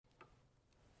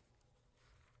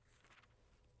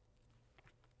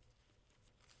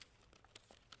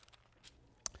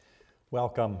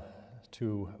Welcome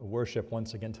to worship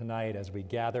once again tonight as we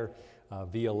gather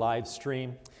via live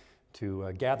stream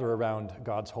to gather around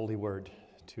God's holy word,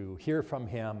 to hear from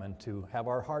Him and to have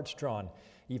our hearts drawn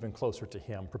even closer to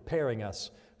Him, preparing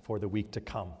us for the week to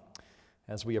come.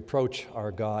 As we approach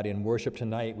our God in worship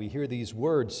tonight, we hear these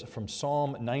words from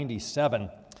Psalm 97.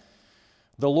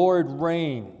 The Lord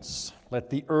reigns, let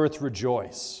the earth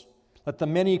rejoice, let the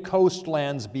many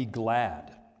coastlands be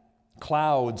glad.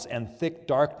 Clouds and thick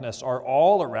darkness are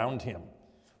all around Him.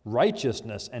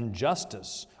 Righteousness and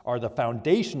justice are the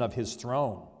foundation of His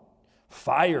throne.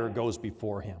 Fire goes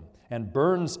before Him and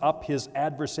burns up His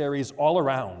adversaries all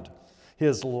around.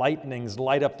 His lightnings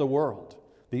light up the world.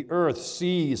 The earth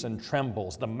sees and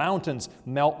trembles. The mountains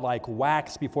melt like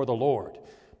wax before the Lord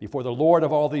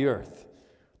of all the earth.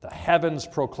 The heavens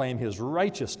proclaim His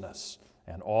righteousness,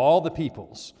 and all the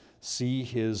peoples see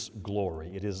His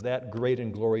glory. It is that great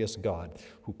and glorious God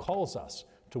who calls us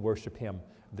to worship Him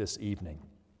this evening.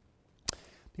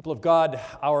 People of God,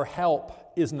 our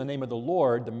help is in the name of the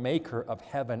Lord, the maker of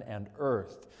heaven and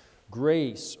earth.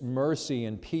 Grace, mercy,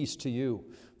 and peace to you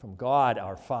from God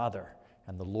our Father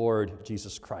and the Lord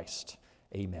Jesus Christ.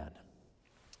 Amen.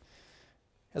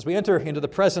 As we enter into the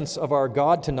presence of our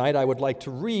God tonight, I would like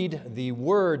to read the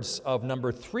words of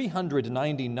number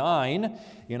 399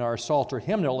 in our Psalter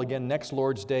hymnal. Again, next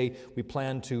Lord's Day, we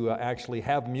plan to actually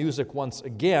have music once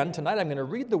again. Tonight, I'm going to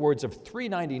read the words of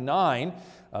 399,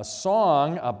 a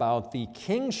song about the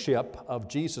kingship of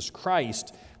Jesus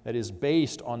Christ that is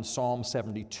based on Psalm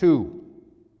 72.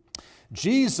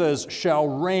 Jesus shall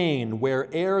reign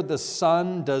where'er the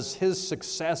sun does his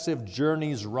successive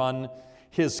journeys run.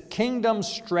 His kingdom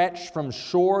stretch from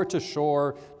shore to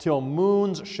shore, till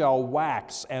moons shall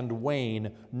wax and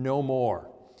wane no more.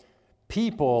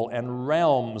 People and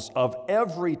realms of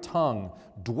every tongue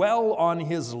dwell on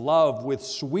His love with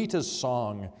sweetest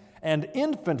song, and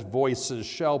infant voices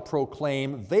shall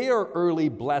proclaim their early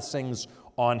blessings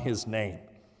on His name.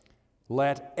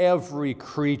 Let every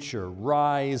creature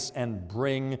rise and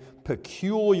bring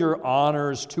peculiar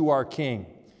honors to our King.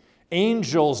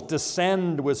 Angels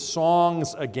descend with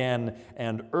songs again,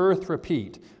 and earth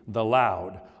repeat the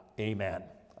loud Amen.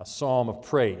 A psalm of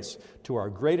praise to our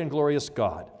great and glorious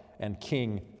God and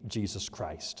King Jesus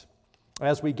Christ.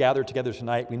 As we gather together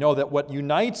tonight, we know that what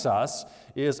unites us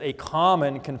is a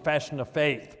common confession of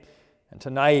faith. And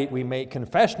tonight we make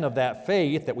confession of that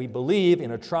faith, that we believe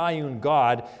in a triune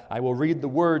God. I will read the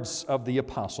words of the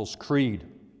Apostles' Creed.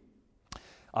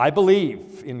 I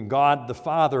believe in God the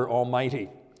Father Almighty,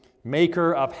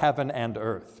 maker of heaven and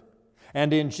earth,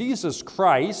 and in Jesus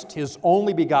Christ, His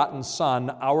only begotten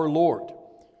Son, our Lord,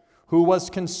 who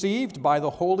was conceived by the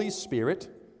Holy Spirit,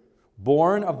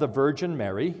 born of the Virgin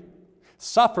Mary,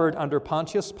 suffered under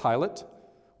Pontius Pilate,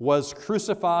 was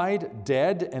crucified,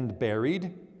 dead, and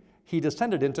buried. He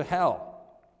descended into hell.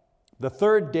 The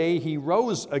third day He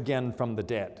rose again from the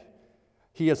dead.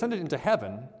 He ascended into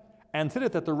heaven and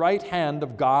sitteth at the right hand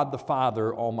of God the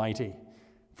Father Almighty.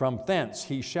 From thence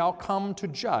He shall come to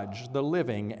judge the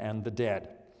living and the dead.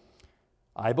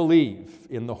 I believe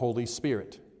in the Holy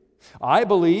Spirit. I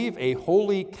believe a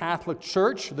holy Catholic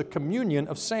Church, the communion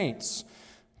of saints,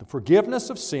 the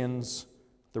forgiveness of sins,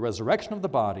 the resurrection of the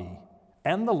body,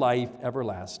 and the life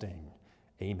everlasting.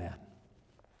 Amen.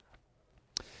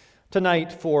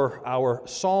 Tonight, for our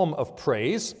psalm of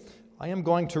praise, I am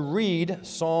going to read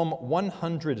Psalm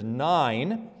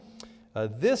 109.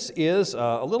 This is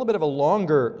a little bit of a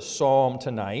longer psalm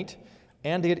tonight,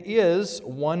 and it is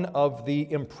one of the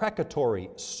imprecatory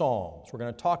psalms. We're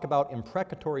going to talk about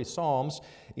imprecatory psalms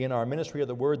in our Ministry of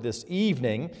the Word this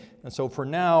evening, and so for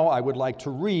now I would like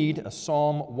to read a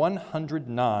Psalm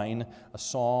 109, a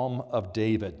psalm of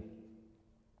David.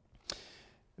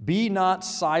 Be not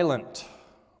silent,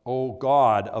 O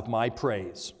God of my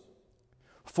praise,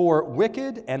 for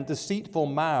wicked and deceitful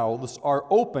mouths are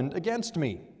opened against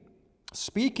me,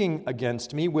 speaking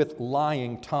against me with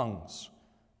lying tongues.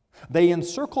 They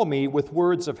encircle me with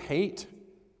words of hate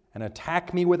and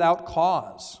attack me without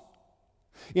cause.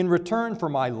 In return for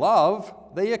my love,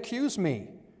 they accuse me,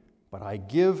 but I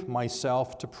give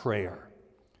myself to prayer.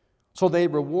 So they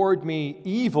reward me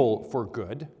evil for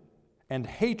good and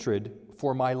hatred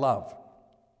for my love.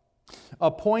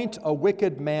 Appoint a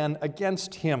wicked man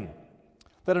against him,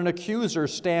 that an accuser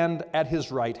stand at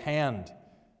his right hand.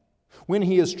 When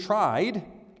he is tried,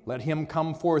 let him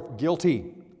come forth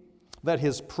guilty. Let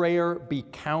his prayer be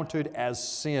counted as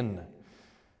sin.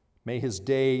 May his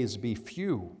days be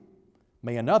few.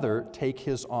 May another take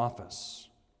his office.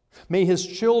 May his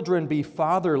children be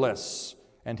fatherless,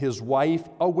 and his wife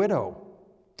a widow.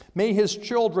 May his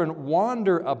children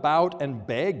wander about and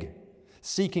beg.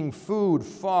 seeking food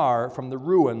far from the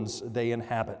ruins they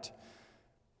inhabit.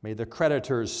 May the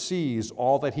creditors seize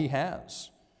all that he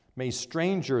has. May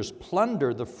strangers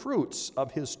plunder the fruits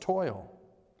of his toil.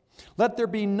 Let there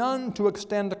be none to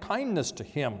extend kindness to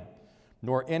him,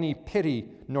 nor any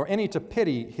to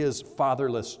pity his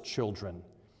fatherless children.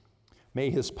 May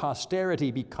his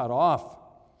posterity be cut off.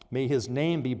 May his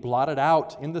name be blotted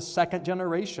out in the second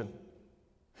generation.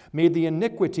 May the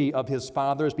iniquity of his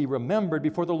fathers be remembered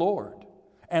before the Lord,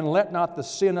 and let not the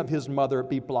sin of his mother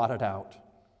be blotted out.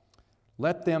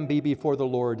 Let them be before the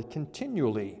Lord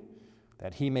continually,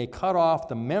 that he may cut off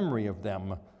the memory of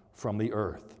them from the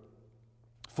earth.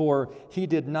 For he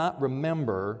did not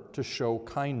remember to show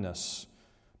kindness,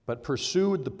 but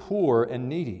pursued the poor and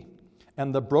needy,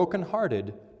 and the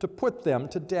brokenhearted to put them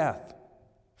to death.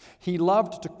 He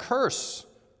loved to curse.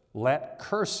 Let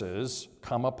curses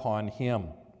come upon him.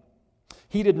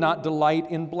 He did not delight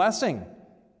in blessing.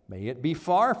 May it be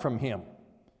far from him.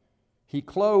 He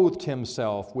clothed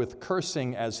himself with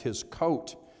cursing as his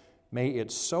coat. May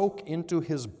it soak into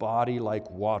his body like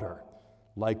water,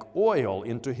 like oil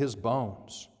into his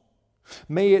bones.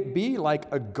 May it be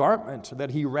like a garment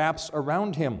that he wraps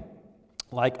around him,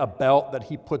 like a belt that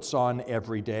he puts on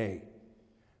every day.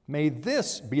 May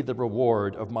this be the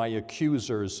reward of my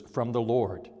accusers from the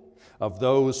Lord, of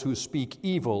those who speak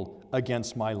evil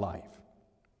against my life.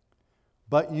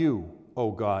 But you,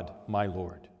 O God, my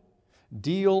Lord,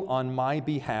 deal on my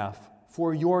behalf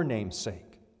for your name's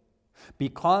sake.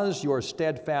 Because your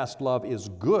steadfast love is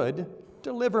good,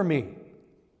 deliver me.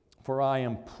 For I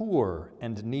am poor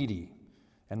and needy,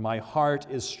 and my heart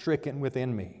is stricken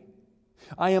within me.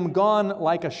 I am gone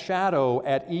like a shadow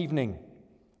at evening.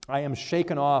 I am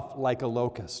shaken off like a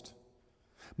locust.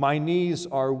 My knees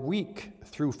are weak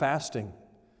through fasting.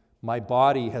 My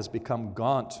body has become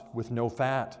gaunt with no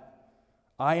fat.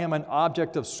 I am an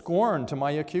object of scorn to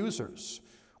my accusers.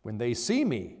 When they see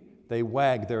me, they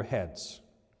wag their heads.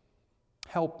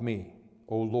 Help me,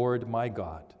 O Lord my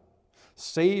God.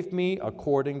 Save me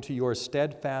according to your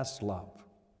steadfast love.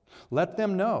 Let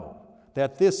them know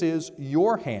that this is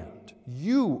your hand.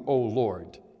 You, O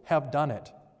Lord, have done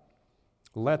it.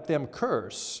 Let them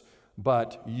curse,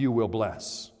 but you will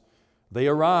bless. They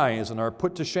arise and are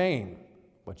put to shame,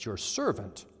 but your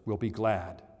servant will be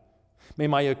glad. May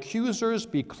my accusers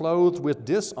be clothed with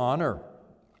dishonor.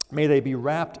 May they be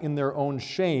wrapped in their own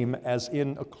shame as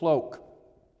in a cloak.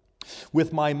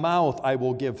 With my mouth I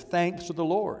will give thanks to the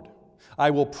Lord.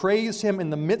 I will praise him in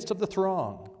the midst of the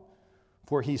throng,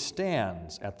 for he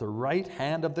stands at the right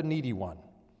hand of the needy one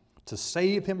to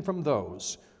save him from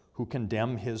those who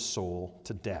condemn his soul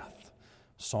to death.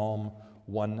 Psalm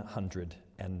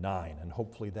 109. And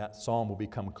hopefully that psalm will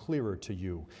become clearer to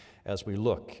you as we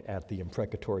look at the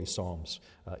imprecatory psalms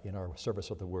in our service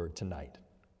of the word tonight.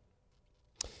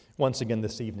 Once again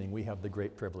this evening, we have the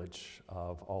great privilege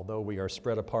of, although we are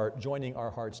spread apart, joining our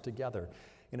hearts together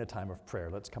in a time of prayer.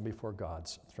 Let's come before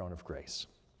God's throne of grace.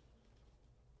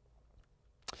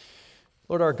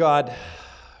 Lord our God,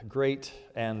 great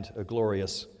and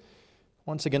glorious,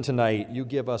 once again tonight, you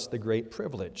give us the great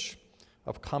privilege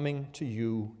of coming to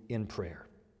you in prayer.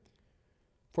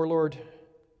 For Lord,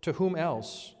 to whom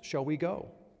else shall we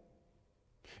go?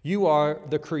 You are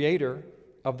the creator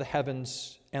of the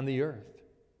heavens and the earth.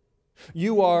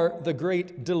 You are the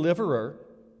great deliverer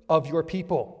of your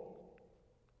people.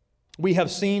 We have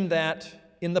seen that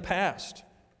in the past,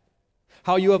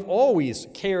 how you have always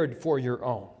cared for your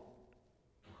own.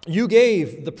 You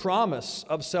gave the promise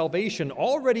of salvation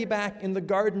already back in the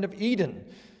Garden of Eden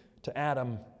to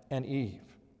Adam and Eve.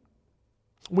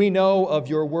 We know of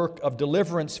your work of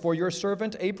deliverance for your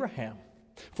servant Abraham,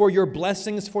 for your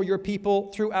blessings for your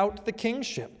people throughout the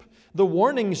kingship, the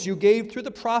warnings you gave through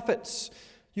the prophets.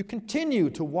 You continue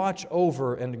to watch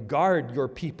over and guard your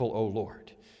people, O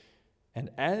Lord. And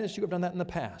as you have done that in the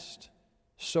past,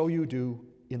 so you do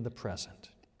in the present.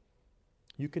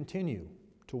 You continue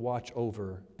to watch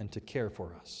over and to care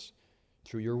for us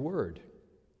through your word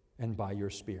and by your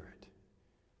Spirit.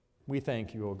 We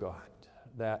thank you, O God,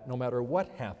 that no matter what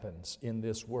happens in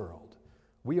this world,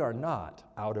 we are not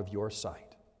out of your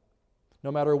sight.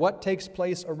 No matter what takes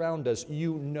place around us,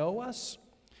 you know us,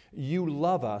 you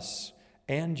love us,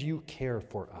 and you care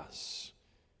for us.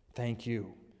 Thank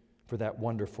you for that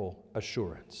wonderful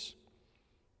assurance.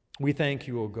 We thank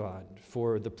you, O God,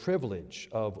 for the privilege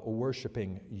of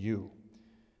worshiping you.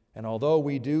 And although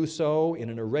we do so in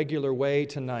an irregular way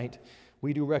tonight,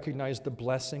 we do recognize the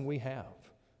blessing we have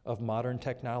of modern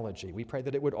technology. We pray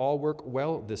that it would all work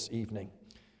well this evening,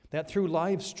 that through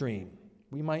live stream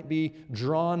we might be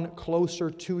drawn closer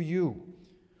to you.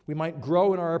 We might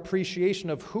grow in our appreciation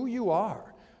of who you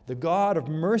are, the God of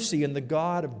mercy and the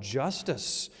God of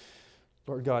justice.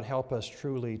 Lord God, help us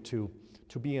truly to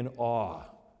be in awe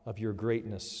of your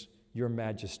greatness, your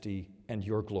majesty, and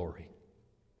your glory.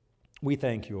 We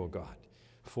thank you, O God,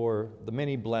 for the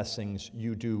many blessings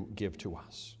you do give to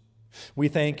us. We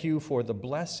thank you for the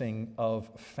blessing of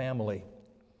family.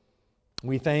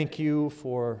 We thank you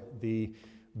for the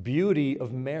beauty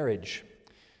of marriage,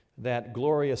 that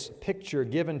glorious picture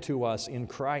given to us in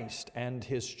Christ and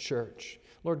his church.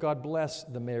 Lord God, bless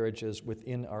the marriages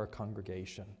within our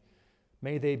congregation.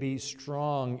 May they be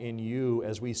strong in you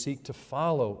as we seek to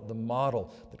follow the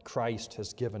model that Christ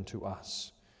has given to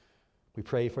us. We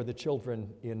pray for the children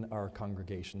in our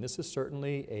congregation. This is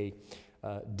certainly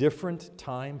a different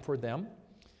time for them,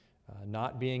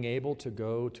 not being able to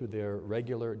go to their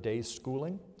regular day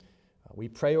schooling. We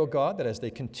pray, O God, that as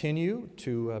they continue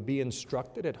to be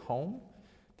instructed at home,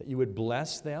 that you would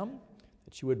bless them,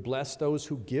 that you would bless those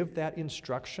who give that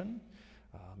instruction,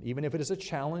 even if it is a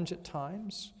challenge at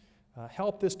times.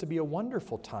 Help this to be a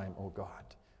wonderful time, O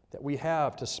God, that we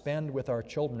have to spend with our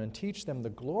children and teach them the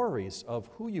glories of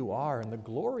who you are and the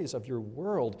glories of your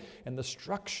world and the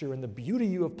structure and the beauty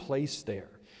you have placed there.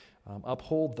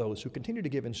 Uphold those who continue to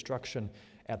give instruction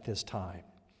at this time.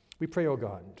 We pray, O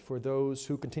God, for those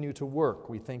who continue to work.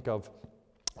 We think of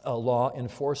law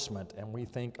enforcement, and we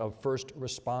think of first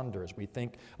responders. We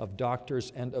think of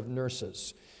doctors and of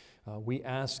nurses. We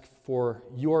ask for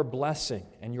your blessing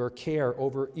and your care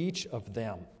over each of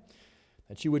them,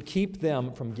 that you would keep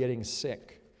them from getting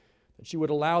sick, that you would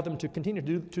allow them to continue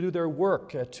to do their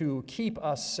work, to keep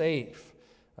us safe,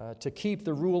 to keep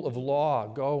the rule of law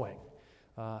going.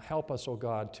 Help us, O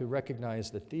God, to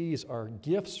recognize that these are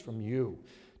gifts from you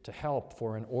to help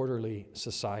for an orderly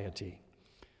society.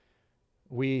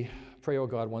 We pray, O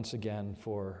God, once again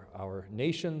for our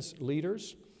nation's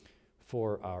leaders,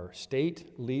 for our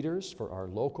state leaders, for our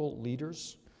local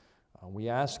leaders. We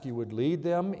ask you would lead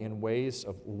them in ways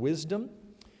of wisdom.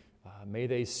 May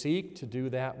they seek to do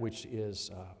that which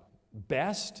is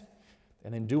best,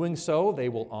 and in doing so, they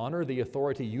will honor the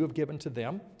authority you have given to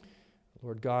them.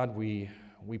 Lord God, we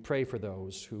pray for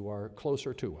those who are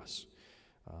closer to us.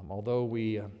 Although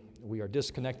we are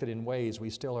disconnected in ways, we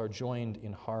still are joined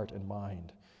in heart and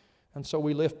mind. And so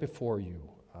we lift before you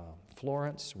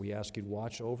Florence. We ask you to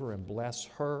watch over and bless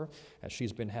her as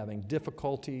she's been having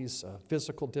difficulties,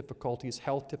 physical difficulties,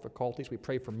 health difficulties. We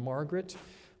pray for Margaret.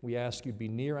 We ask you to be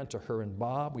near unto her and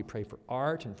Bob. We pray for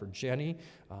Art and for Jenny.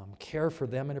 Care for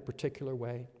them in a particular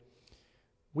way.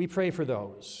 We pray for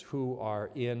those who are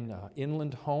in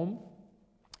Inland Home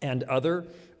and other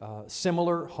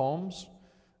similar homes,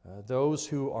 those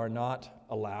who are not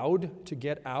allowed to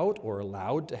get out or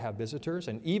allowed to have visitors,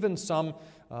 and even some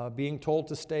being told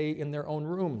to stay in their own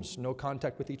rooms, no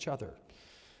contact with each other.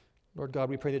 Lord God,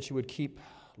 we pray that you would keep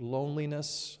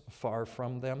loneliness far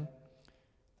from them,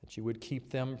 that you would keep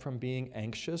them from being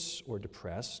anxious or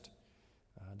depressed,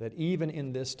 that even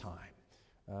in this time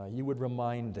you would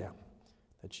remind them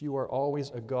that you are always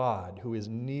a God who is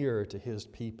near to his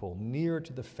people, near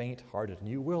to the faint-hearted, and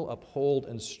you will uphold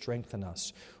and strengthen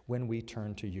us when we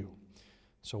turn to you.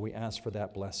 So we ask for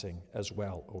that blessing as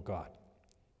well, O God.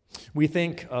 We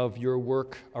think of your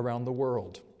work around the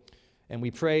world, and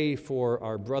we pray for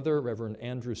our brother, Reverend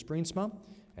Andrew Springsma,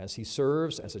 as he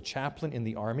serves as a chaplain in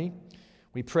the Army.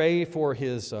 We pray for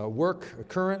his work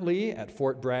currently at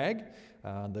Fort Bragg,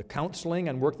 the counseling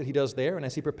and work that he does there, and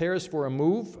as he prepares for a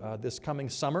move this coming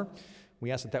summer, we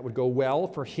ask that that would go well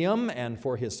for him and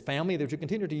for his family, that you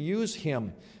continue to use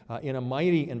him in a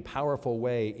mighty and powerful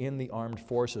way in the armed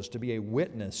forces to be a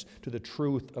witness to the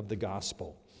truth of the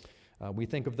gospel. We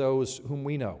think of those whom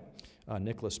we know,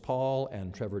 Nicholas Paul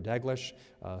and Trevor Daglish,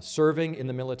 serving in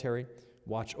the military.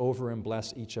 Watch over and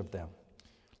bless each of them.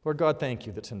 Lord God, thank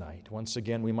you that tonight, once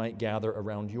again, we might gather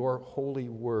around your holy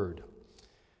word.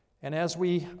 And as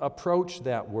we approach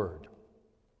that word,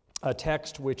 a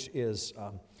text which is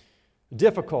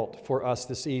difficult for us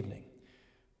this evening,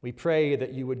 we pray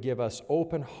that you would give us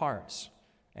open hearts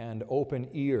and open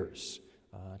ears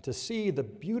to see the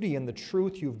beauty and the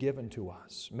truth you've given to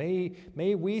us. May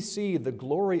we see the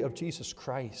glory of Jesus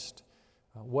Christ,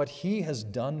 what he has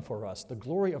done for us, the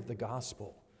glory of the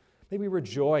gospel. May we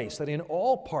rejoice that in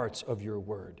all parts of your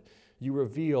word, you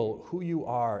reveal who you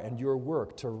are and your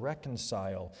work to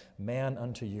reconcile man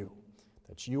unto you,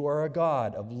 that you are a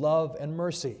God of love and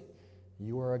mercy.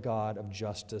 You are a God of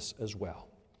justice as well.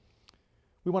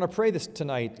 We want to pray this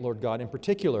tonight, Lord God, in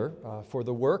particular for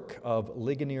the work of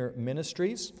Ligonier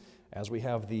Ministries, as we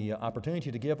have the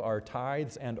opportunity to give our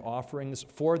tithes and offerings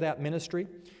for that ministry.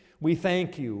 We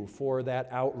thank you for that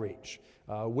outreach,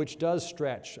 which does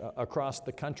stretch across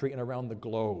the country and around the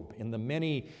globe in the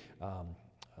many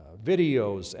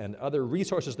videos and other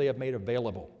resources they have made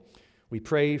available. We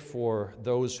pray for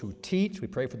those who teach. We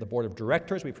pray for the board of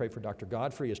directors. We pray for Dr.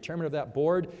 Godfrey as chairman of that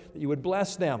board, that you would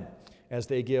bless them as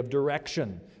they give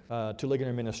direction to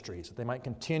Ligonier Ministries, that they might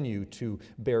continue to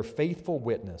bear faithful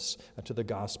witness to the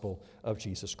gospel of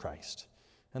Jesus Christ.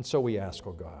 And so we ask,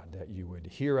 O God, that you would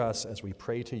hear us as we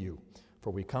pray to you,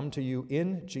 for we come to you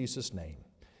in Jesus' name.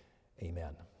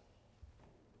 Amen.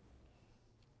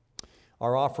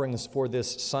 Our offerings for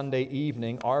this Sunday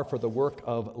evening are for the work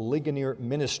of Ligonier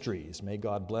Ministries. May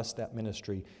God bless that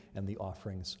ministry and the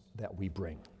offerings that we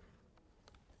bring.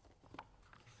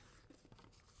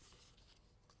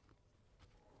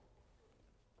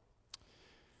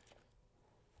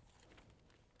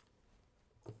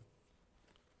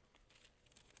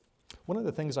 One of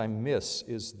the things I miss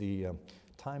is the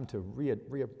time to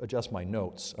readjust my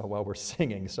notes while we're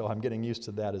singing, so I'm getting used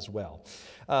to that as well.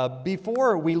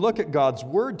 Before we look at God's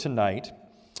Word tonight,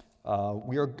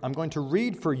 I'm going to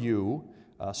read for you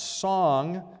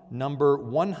song number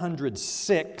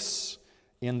 106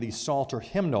 in the Psalter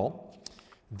hymnal.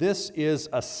 This is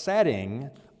a setting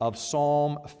of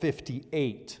Psalm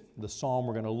 58, the psalm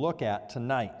we're going to look at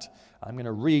tonight. I'm going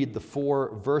to read the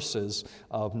 4 verses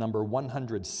of number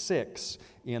 106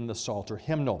 in the Psalter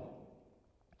hymnal.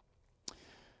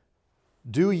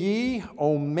 Do ye,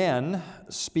 O men,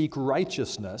 speak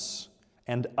righteousness,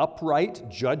 and upright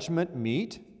judgment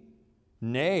meet?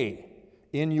 Nay,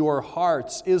 in your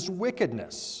hearts is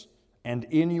wickedness, and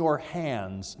in your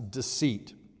hands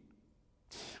deceit.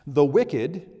 The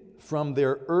wicked from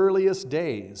their earliest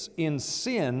days in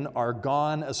sin are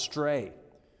gone astray,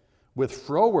 with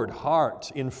froward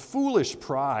heart in foolish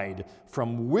pride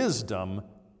from wisdom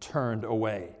turned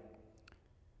away.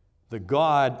 The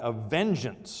God of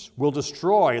vengeance will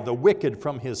destroy the wicked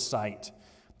from his sight.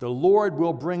 The Lord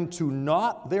will bring to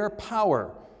naught their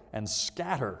power and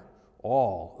scatter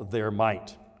all their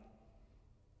might.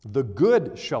 The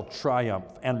good shall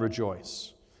triumph and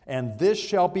rejoice, and this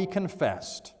shall be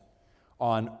confessed.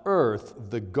 On earth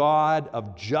the God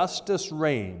of justice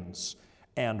reigns,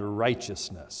 and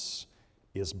righteousness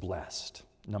is blessed.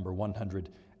 Number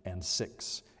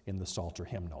 106 in the Psalter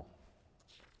hymnal.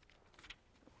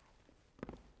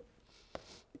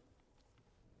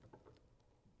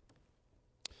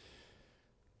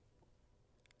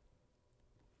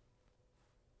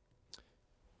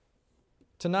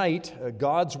 Tonight,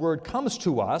 God's Word comes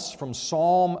to us from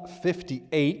Psalm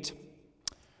 58.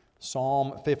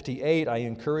 Psalm 58, I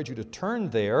encourage you to turn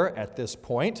there at this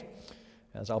point,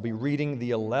 as I'll be reading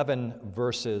the 11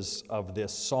 verses of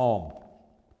this psalm.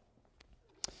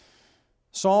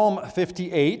 Psalm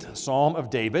 58, Psalm of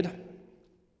David.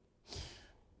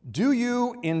 Do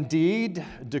you indeed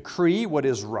decree what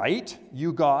is right,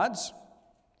 you gods?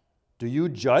 Do you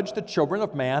judge the children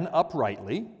of man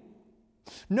uprightly?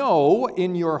 No,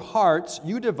 in your hearts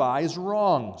you devise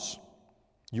wrongs.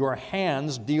 Your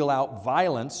hands deal out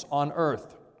violence on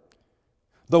earth.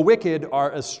 The wicked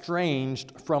are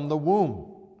estranged from the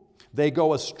womb. They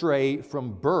go astray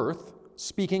from birth,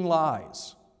 speaking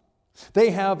lies.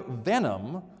 They have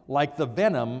venom like the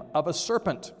venom of a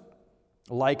serpent,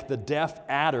 like the deaf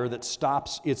adder that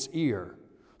stops its ear,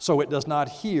 so it does not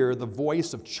hear the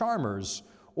voice of charmers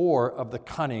or of the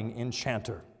cunning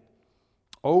enchanter.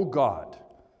 O God,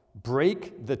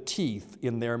 break the teeth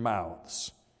in their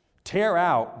mouths. Tear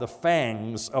out the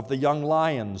fangs of the young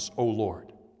lions, O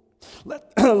Lord.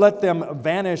 Let them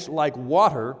vanish like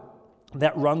water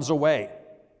that runs away.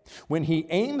 When he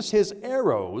aims his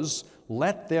arrows,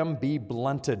 let them be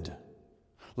blunted.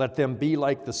 Let them be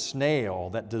like the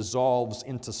snail that dissolves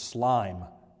into slime,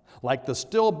 like the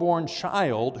stillborn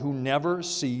child who never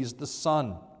sees the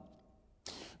sun.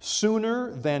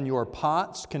 Sooner than your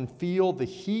pots can feel the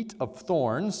heat of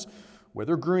thorns,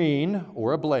 whether green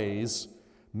or ablaze,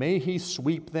 may he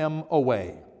sweep them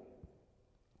away.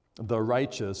 The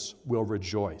righteous will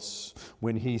rejoice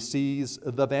when he sees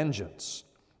the vengeance.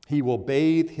 He will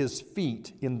bathe his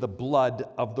feet in the blood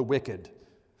of the wicked.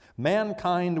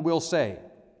 Mankind will say,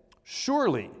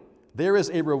 surely there is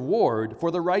a reward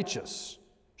for the righteous.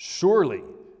 Surely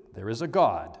there is a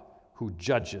God who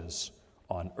judges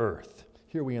on earth.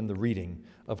 Here we end the reading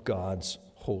of God's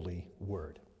holy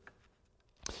word.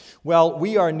 Well,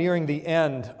 we are nearing the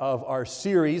end of our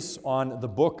series on the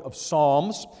book of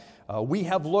Psalms. We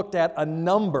have looked at a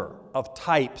number of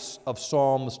types of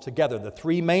psalms together. The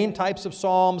 3 main types of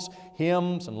psalms,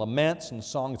 hymns and laments and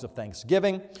songs of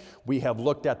thanksgiving. We have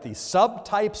looked at the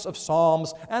subtypes of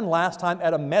psalms, and last time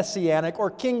at a messianic or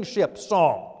kingship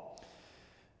psalm.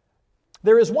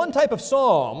 There is one type of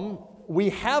psalm we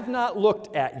have not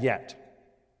looked at yet,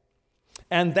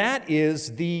 and that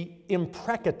is the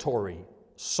imprecatory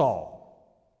psalm.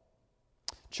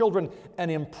 Children, an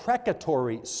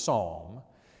imprecatory psalm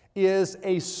is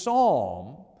a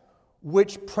psalm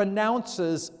which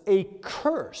pronounces a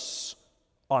curse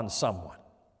on someone.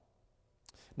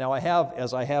 Now,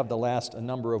 as I have the last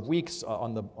number of weeks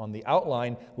on the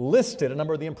outline, listed a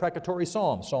number of the imprecatory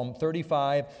psalms. Psalm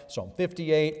 35, Psalm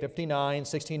 58, 59,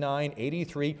 69,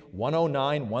 83,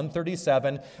 109,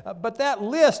 137. But that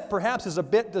list perhaps is a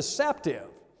bit deceptive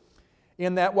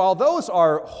in that while those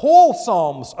are whole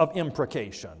psalms of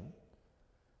imprecation,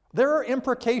 there are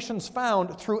imprecations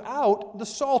found throughout the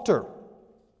Psalter.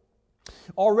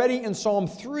 Already in Psalm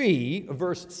 3,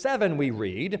 verse 7, we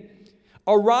read,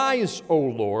 "Arise, O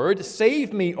Lord,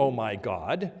 save me, O my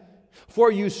God,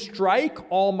 for you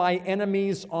strike all my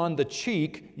enemies on the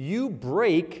cheek, you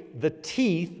break the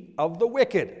teeth of the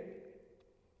wicked."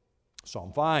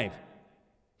 Psalm 5,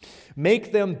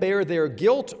 "Make them bear their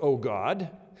guilt, O God,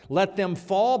 let them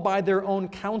fall by their own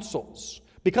counsels.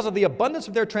 Because of the abundance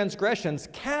of their transgressions,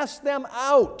 cast them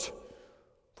out,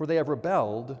 for they have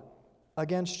rebelled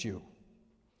against you."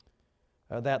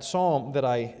 That psalm that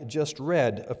I just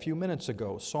read a few minutes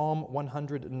ago, Psalm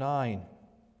 109.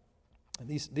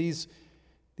 These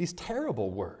terrible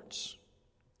words.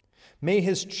 "May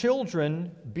his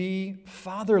children be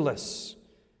fatherless,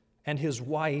 and his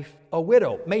wife a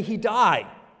widow. May he die.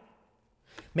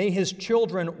 May his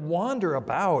children wander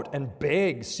about and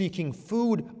beg, seeking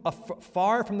food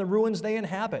far from the ruins they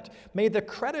inhabit. May the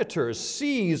creditors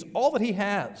seize all that he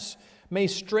has. May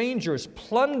strangers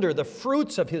plunder the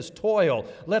fruits of his toil.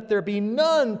 Let there be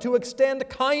none to extend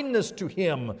kindness to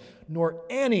him, nor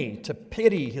any to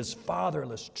pity his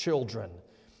fatherless children.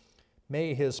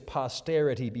 May his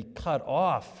posterity be cut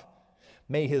off.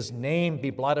 May his name be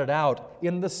blotted out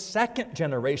in the second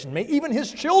generation. May even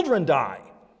his children die.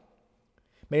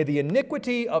 May the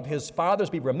iniquity of his fathers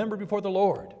be remembered before the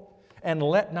Lord, and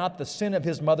let not the sin of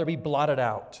his mother be blotted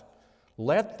out.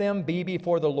 Let them be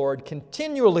before the Lord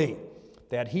continually,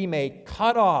 that he may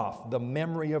cut off the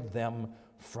memory of them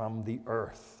from the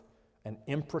earth." An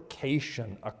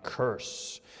imprecation, a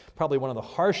curse. Probably one of the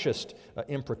harshest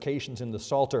imprecations in the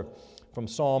Psalter, from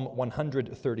Psalm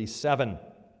 137,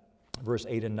 verse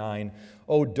 8 and 9.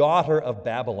 "O daughter of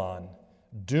Babylon,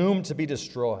 doomed to be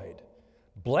destroyed,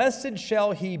 blessed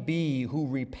shall he be who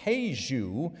repays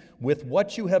you with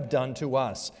what you have done to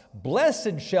us.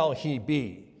 Blessed shall he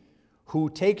be who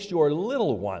takes your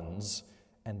little ones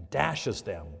and dashes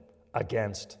them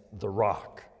against the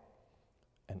rock."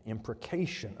 An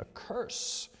imprecation, a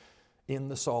curse in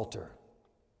the Psalter.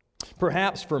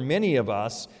 Perhaps for many of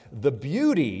us, the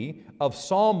beauty of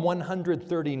Psalm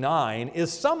 139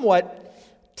 is somewhat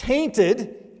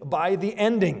tainted by the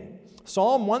ending.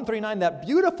 Psalm 139, that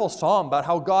beautiful psalm about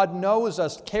how God knows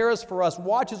us, cares for us,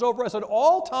 watches over us at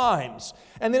all times.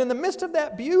 And then in the midst of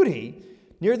that beauty,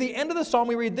 near the end of the psalm,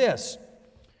 we read this: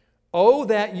 "Oh,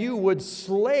 that you would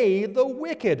slay the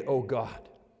wicked, O God.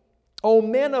 O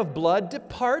men of blood,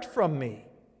 depart from me.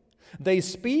 They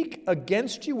speak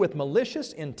against you with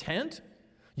malicious intent.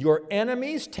 Your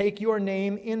enemies take your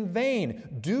name in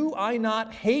vain. Do I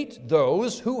not hate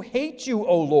those who hate you,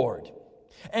 O Lord?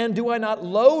 And do I not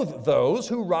loathe those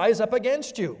who rise up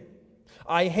against you?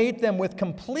 I hate them with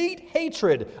complete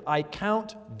hatred. I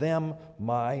count them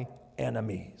my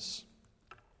enemies."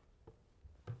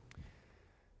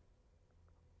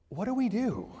 What do we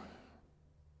do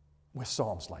with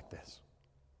psalms like this?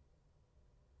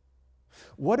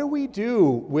 What do we do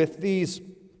with these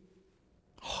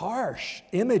harsh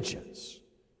images,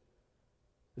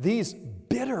 these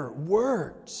bitter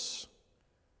words?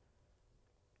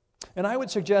 And I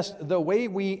would suggest the way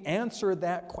we answer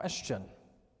that question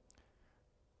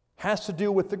has to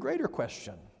do with the greater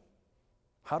question: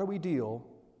 how do we deal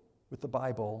with the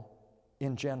Bible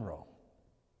in general?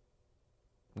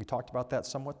 We talked about that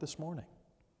somewhat this morning.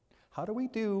 How do we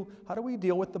deal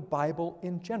with the Bible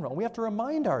in general? We have to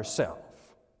remind ourselves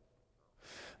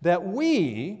that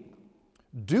we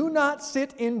do not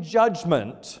sit in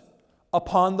judgment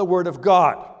upon the Word of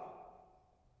God.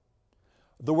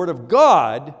 The Word of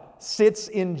God sits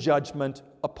in judgment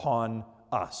upon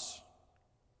us.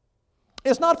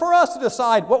 It's not for us to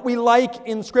decide what we like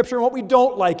in Scripture and what we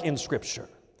don't like in Scripture.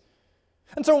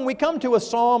 And so when we come to a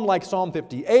psalm like Psalm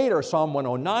 58 or Psalm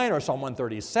 109 or Psalm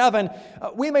 137,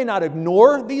 we may not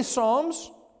ignore these psalms.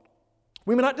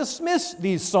 We may not dismiss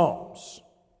these psalms.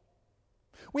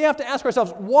 We have to ask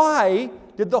ourselves, why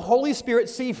did the Holy Spirit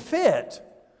see fit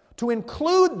to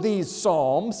include these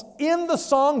psalms in the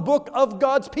songbook of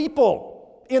God's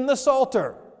people, in the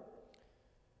Psalter?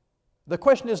 The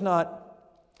question is not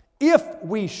if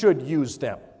we should use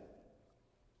them.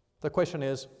 The question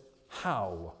is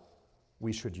how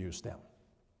we should use them.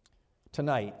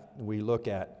 Tonight, we look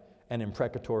at an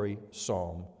imprecatory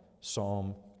psalm,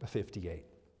 Psalm 58.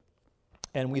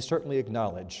 And we certainly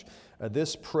acknowledge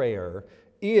this prayer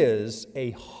is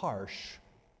a harsh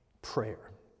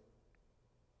prayer.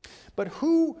 But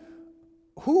who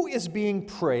is being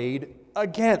prayed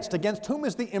against? Against whom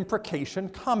is the imprecation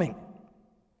coming?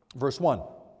 Verse 1.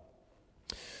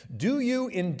 Do you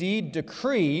indeed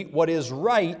decree what is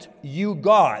right, you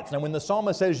gods? Now, when the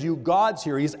psalmist says you gods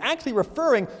here, he's actually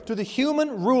referring to the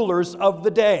human rulers of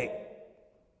the day.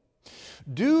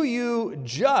 Do you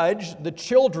judge the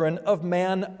children of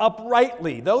man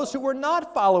uprightly, those who were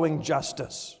not following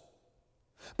justice,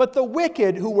 but the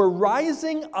wicked who were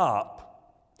rising up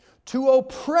to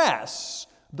oppress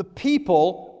the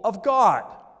people of God?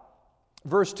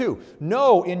 Verse 2,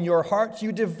 no, in your hearts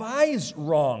you devise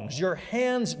wrongs. Your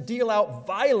hands deal out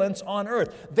violence on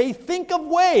earth. They think of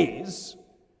ways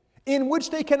in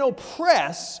which they can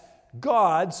oppress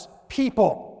God's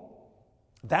people.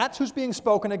 That's who's being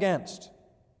spoken against.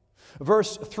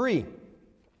 Verse 3,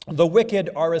 the wicked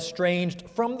are estranged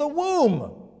from the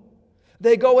womb.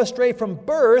 They go astray from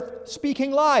birth,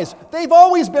 speaking lies. They've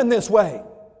always been this way.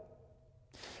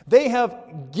 They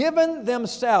have given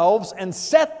themselves and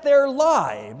set their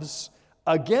lives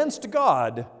against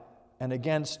God and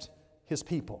against His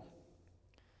people.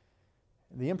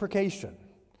 The imprecation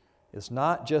is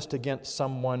not just against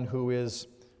someone who is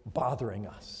bothering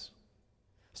us,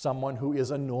 someone who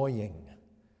is annoying,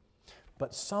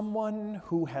 but someone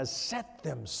who has set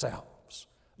themselves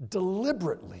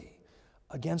deliberately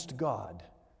against God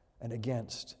and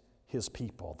against His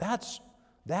people. That's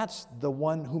the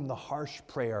one whom the harsh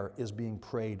prayer is being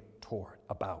prayed toward,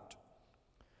 about.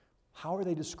 How are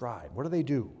they described? What do they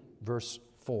do? Verse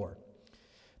 4.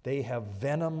 They have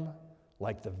venom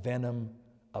like the venom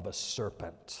of a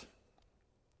serpent.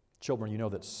 Children, you know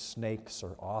that snakes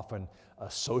are often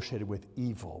associated with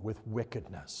evil, with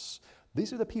wickedness.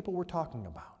 These are the people we're talking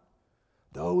about.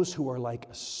 Those who are like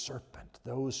a serpent,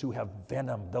 those who have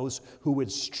venom, those who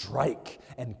would strike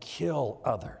and kill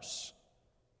others.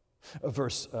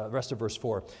 Rest of verse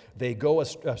 4. They go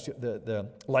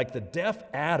like the deaf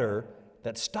adder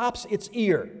that stops its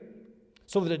ear,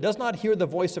 so that it does not hear the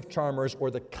voice of charmers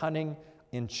or the cunning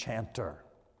enchanter.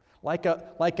 Like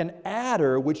an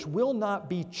adder which will not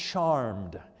be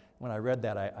charmed. When I read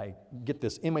that, I get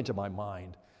this image in my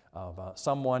mind of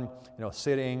someone,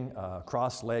 sitting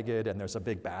cross-legged, and there's a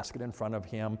big basket in front of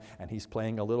him, and he's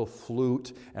playing a little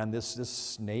flute, and this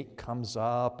snake comes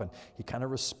up, and he kind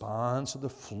of responds to the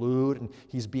flute, and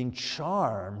he's being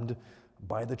charmed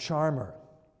by the charmer.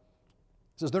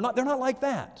 He says they're not like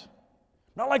that.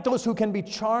 Not like those who can be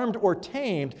charmed or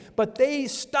tamed, but they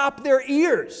stop their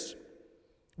ears.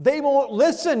 They won't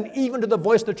listen even to the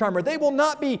voice of the charmer. They will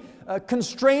not be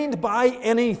constrained by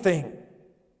anything.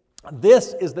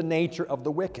 This is the nature of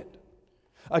the wicked.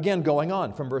 Again, going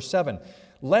on from verse 7.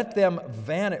 Let them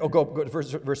vanish. Go to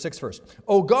verse 6 first.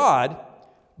 O God,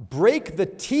 break the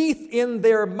teeth in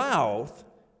their mouth,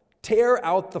 tear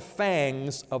out the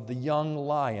fangs of the young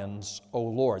lions, O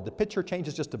Lord. The picture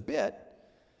changes just a bit.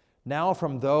 Now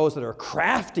from those that are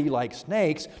crafty like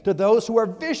snakes to those who are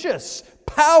vicious,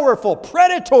 powerful,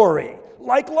 predatory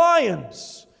like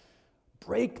lions.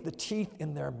 Break the teeth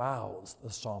in their mouths, the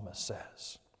psalmist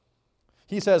says.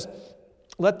 He says,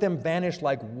 let them vanish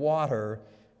like water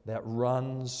that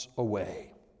runs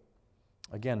away.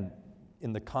 Again,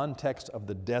 in the context of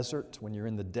the desert, when you're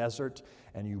in the desert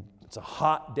and it's a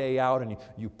hot day out and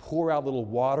you pour out a little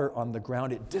water on the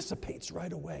ground, it dissipates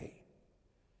right away.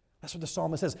 That's what the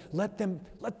psalmist says. Let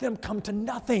them come to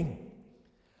nothing.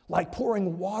 Like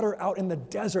pouring water out in the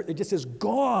desert, it just is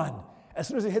gone as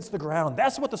soon as it hits the ground.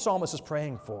 That's what the psalmist is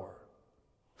praying for.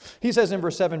 He says in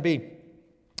verse 7b,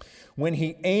 when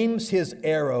he aims his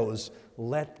arrows,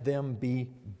 let them be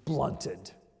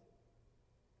blunted.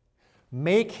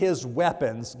 Make his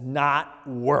weapons not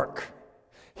work.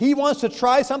 He wants to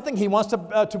try something. He wants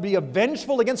to be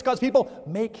vengeful against God's people.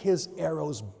 Make his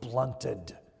arrows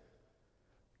blunted.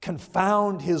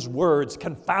 Confound his words.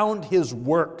 Confound his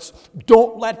works.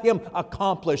 Don't let him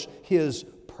accomplish his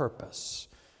purpose.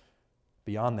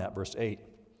 Beyond that, verse 8.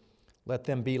 Let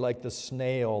them be like the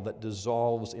snail that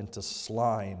dissolves into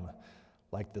slime,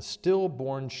 like the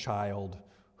stillborn child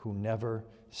who never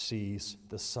sees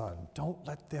the sun. Don't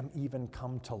let them even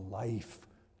come to life,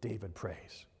 David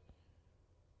prays.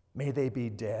 May they be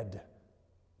dead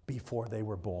before they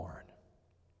were born.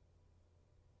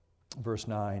 Verse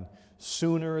 9,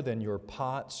 sooner than your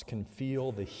pots can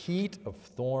feel the heat of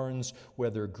thorns,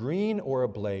 whether green or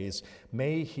ablaze,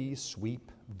 may he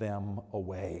sweep them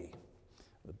away.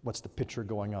 What's the picture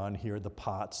going on here? The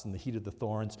pots and the heat of the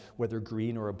thorns, whether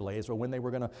green or ablaze. Or when they were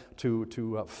going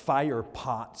to fire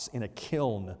pots in a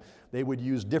kiln, they would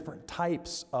use different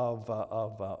types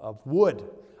of wood,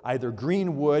 either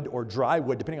green wood or dry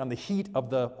wood, depending on the heat of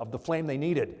the flame they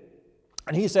needed.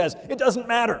 And he says, it doesn't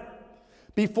matter.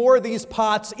 Before these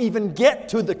pots even get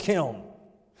to the kiln,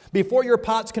 before your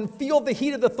pots can feel the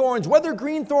heat of the thorns, whether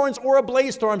green thorns or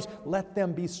ablaze thorns, let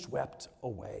them be swept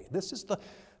away. This is the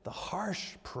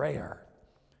harsh prayer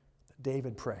that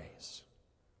David prays.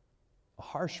 A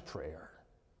harsh prayer,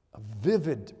 a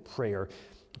vivid prayer,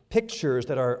 pictures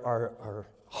that are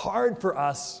hard for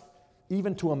us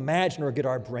even to imagine or get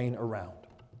our brain around.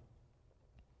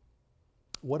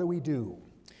 What do we do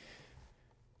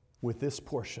with this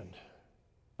portion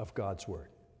of God's Word?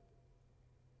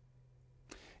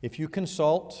 If you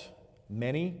consult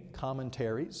many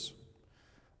commentaries,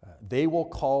 they will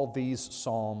call these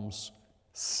Psalms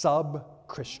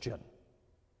sub-Christian.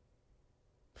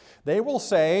 They will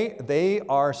say they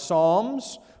are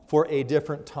Psalms for a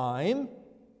different time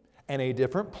and a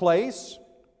different place.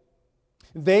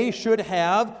 They should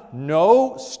have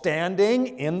no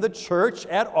standing in the church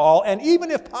at all, and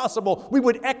even if possible, we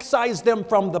would excise them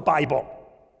from the Bible.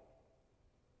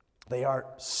 They are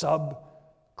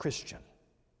sub-Christian.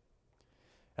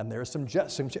 And there are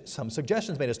some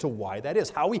suggestions made as to why that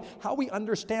is, how we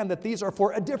understand that these are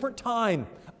for a different time,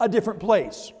 a different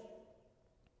place.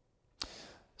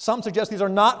 Some suggest these are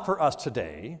not for us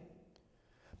today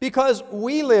because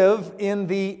we live in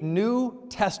the New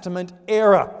Testament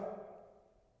era.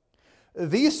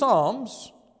 These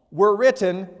Psalms were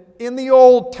written in the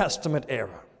Old Testament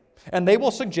era. And they will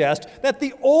suggest that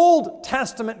the Old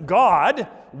Testament God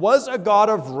was a God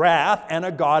of wrath and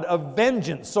a God of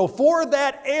vengeance. So for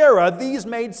that era, these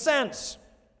made sense.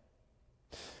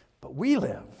 But we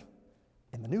live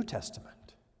in the New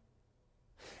Testament.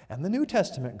 And the New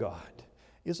Testament God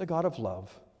is a God of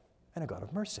love and a God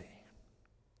of mercy.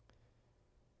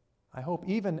 I hope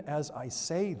even as I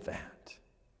say that,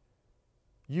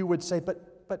 you would say, but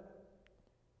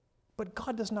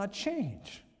God does not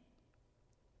change.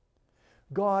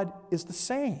 God is the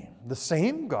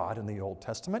same God in the Old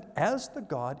Testament as the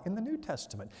God in the New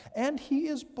Testament. And He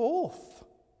is both.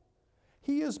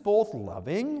 He is both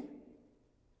loving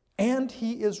and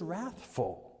He is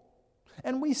wrathful.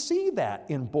 And we see that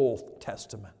in both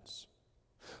Testaments.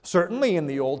 Certainly in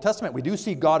the Old Testament, we do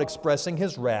see God expressing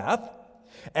His wrath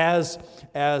as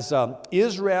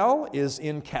Israel is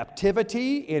in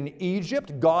captivity in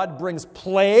Egypt. God brings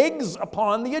plagues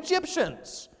upon the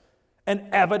Egyptians, an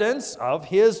evidence of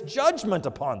His judgment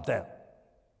upon them.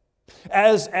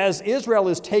 As Israel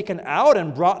is taken out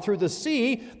and brought through the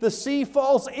sea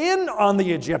falls in on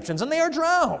the Egyptians and they are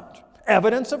drowned,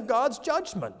 evidence of God's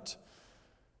judgment.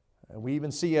 We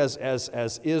even see as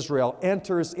Israel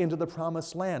enters into the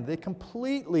promised land, they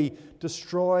completely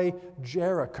destroy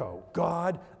Jericho.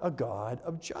 God, a God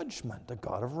of judgment, a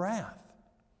God of wrath.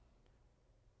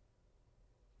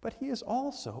 But He is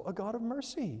also a God of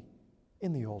mercy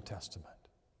in the Old Testament.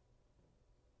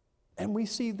 And we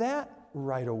see that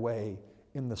right away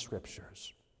in the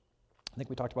Scriptures. I think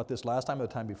we talked about this last time or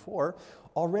the time before.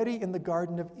 Already in the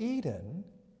Garden of Eden,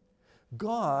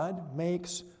 God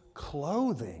makes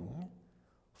clothing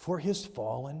for His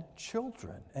fallen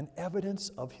children, an evidence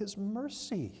of His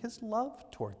mercy, His love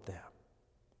toward them.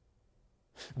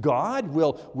 God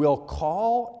will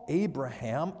call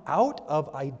Abraham out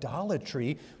of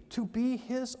idolatry to be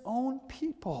His own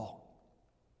people,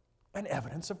 an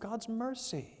evidence of God's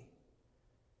mercy.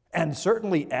 And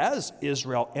certainly as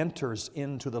Israel enters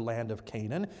into the land of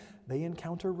Canaan, they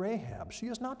encounter Rahab. She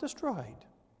is not destroyed,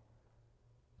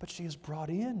 but she is brought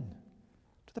in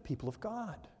to the people of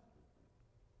God.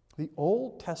 The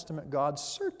Old Testament God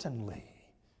certainly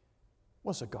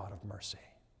was a God of mercy.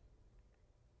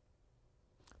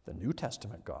 The New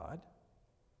Testament God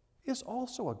is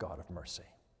also a God of mercy.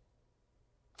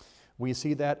 We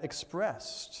see that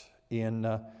expressed in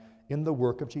the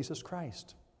work of Jesus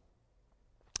Christ.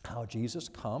 How Jesus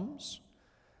comes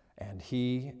and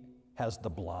He has the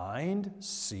blind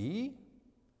see,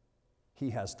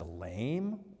 He has the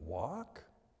lame walk,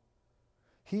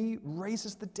 He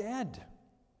raises the dead,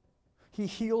 He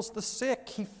heals the sick,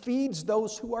 He feeds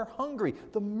those who are hungry.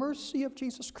 The mercy of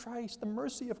Jesus Christ, the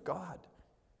mercy of God.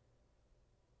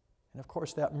 And of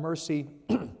course, that mercy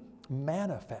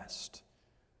manifest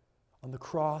on the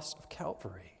cross of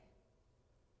Calvary.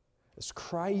 As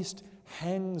Christ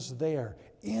hangs there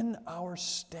in our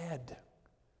stead,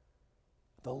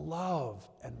 the love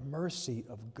and mercy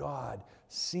of God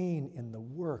seen in the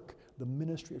work, the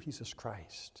ministry of Jesus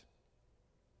Christ.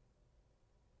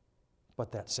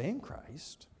 But that same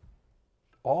Christ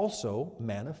also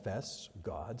manifests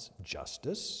God's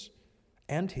justice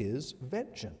and his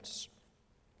vengeance.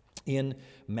 In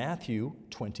Matthew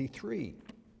 23,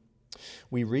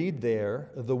 we read there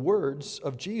the words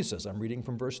of Jesus. I'm reading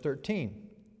from verse 13.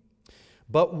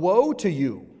 But woe to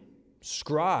you,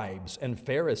 scribes and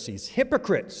Pharisees,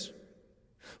 hypocrites,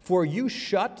 for you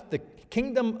shut the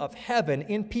kingdom of heaven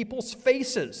in people's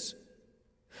faces.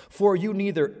 For you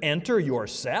neither enter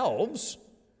yourselves,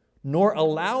 nor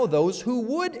allow those who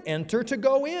would enter to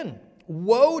go in.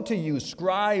 Woe to you,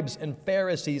 scribes and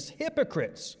Pharisees,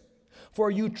 hypocrites! For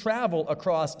you travel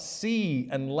across sea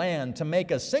and land to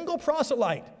make a single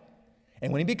proselyte.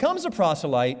 And when he becomes a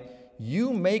proselyte,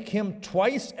 you make him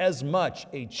twice as much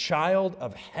a child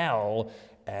of hell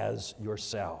as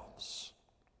yourselves.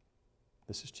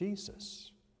 This is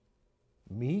Jesus,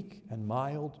 meek and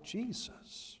mild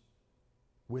Jesus,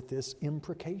 with this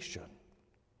imprecation.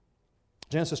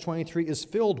 Genesis 23 is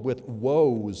filled with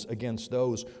woes against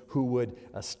those who would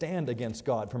stand against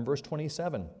God. From verse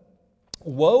 27,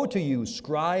 woe to you,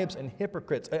 scribes and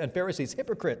hypocrites and Pharisees,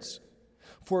 hypocrites,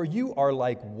 for you are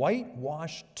like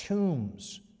whitewashed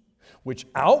tombs, which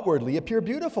outwardly appear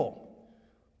beautiful,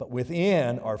 but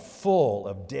within are full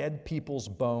of dead people's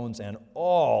bones and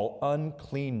all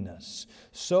uncleanness.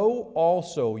 So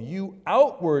also you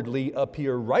outwardly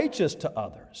appear righteous to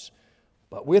others,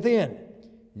 but within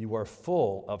you are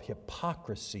full of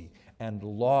hypocrisy and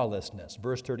lawlessness.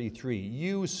 Verse 33,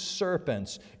 you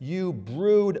serpents, you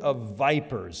brood of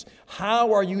vipers,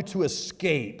 how are you to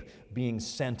escape being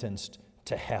sentenced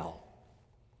to hell?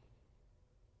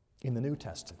 In the New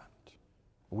Testament,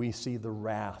 we see the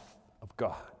wrath of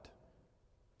God,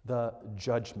 the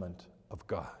judgment of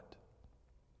God.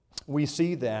 We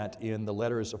see that in the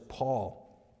letters of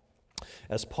Paul.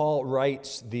 As Paul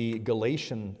writes the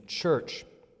Galatian church,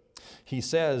 he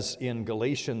says in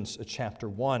Galatians chapter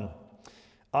 1,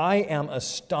 I am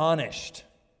astonished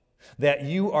that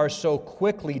you are so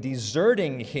quickly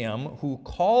deserting him who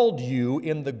called you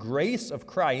in the grace of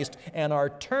Christ and are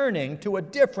turning to a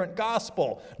different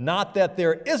gospel. Not that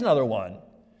there is another one,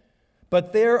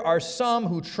 but there are some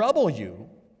who trouble you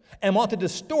and want to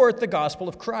distort the gospel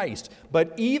of Christ.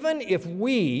 But even if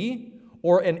we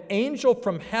or an angel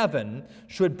from heaven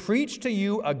should preach to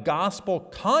you a gospel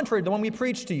contrary to the one we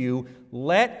preach to you,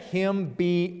 let him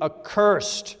be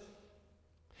accursed.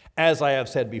 As I have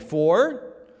said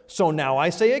before, so now I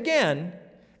say again,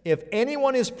 if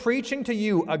anyone is preaching to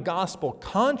you a gospel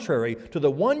contrary to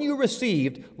the one you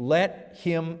received, let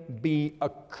him be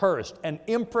accursed. An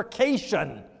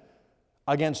imprecation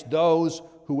against those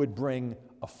who would bring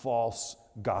a false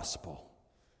gospel.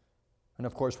 And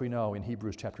of course we know in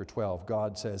Hebrews chapter 12,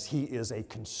 God says he is a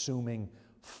consuming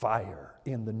fire.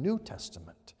 In the New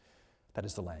Testament, that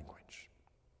is the language.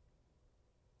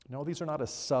 No, these are not a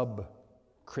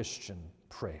sub-Christian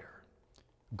prayer.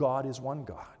 God is one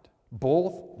God,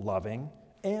 both loving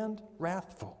and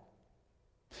wrathful.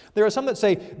 There are some that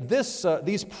say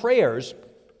these prayers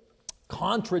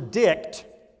contradict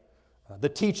the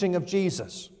teaching of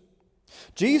Jesus.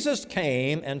 Jesus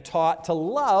came and taught to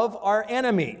love our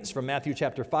enemies. From Matthew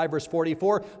chapter 5, verse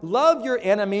 44, love your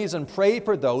enemies and pray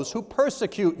for those who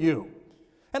persecute you.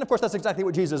 And of course, that's exactly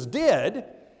what Jesus did.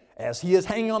 As he is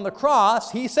hanging on the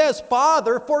cross, he says,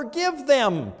 Father, forgive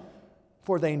them,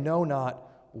 for they know not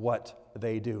what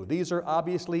they do. These are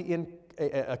obviously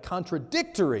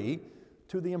contradictory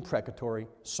to the imprecatory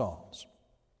Psalms.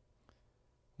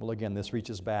 Well, again, this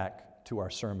reaches back to our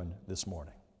sermon this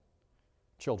morning.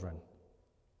 Children,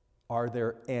 are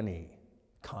there any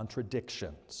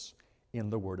contradictions in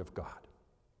the Word of God?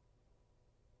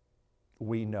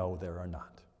 We know there are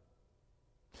not.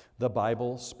 The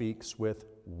Bible speaks with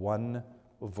one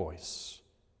voice,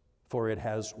 for it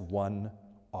has one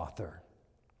author.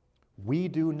 We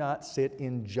do not sit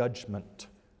in judgment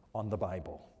on the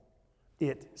Bible.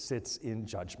 It sits in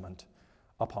judgment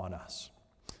upon us.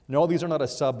 No, these are not a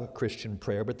sub-Christian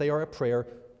prayer, but they are a prayer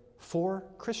for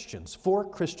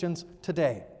Christians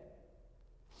today.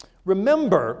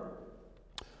 Remember,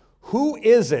 who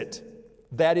is it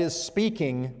that is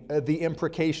speaking the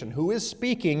imprecation? Who is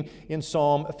speaking in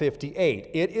Psalm 58?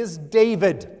 It is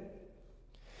David.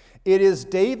 It is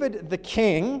David the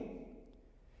king.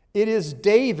 It is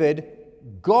David,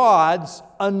 God's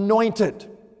anointed.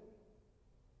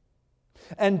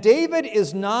 And David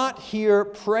is not here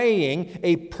praying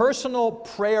a personal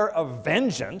prayer of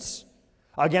vengeance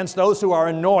against those who are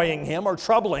annoying him or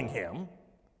troubling him.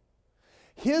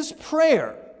 His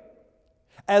prayer,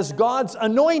 as God's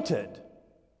anointed,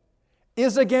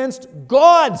 is against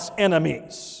God's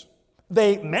enemies.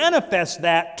 They manifest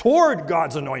that toward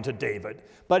God's anointed David,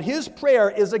 but his prayer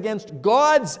is against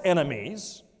God's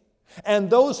enemies and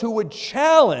those who would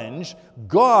challenge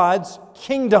God's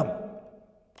kingdom,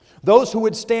 those who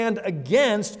would stand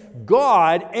against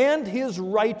God and his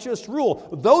righteous rule.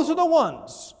 Those are the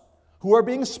ones who are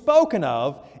being spoken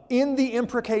of in the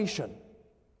imprecation.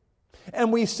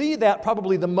 And we see that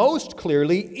probably the most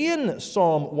clearly in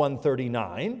Psalm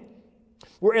 139,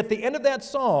 where at the end of that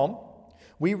psalm,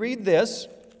 we read this: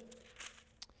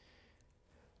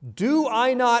 "Do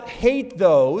I not hate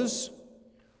those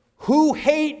who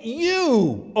hate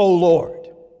you, O Lord?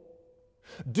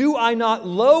 Do I not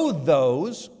loathe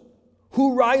those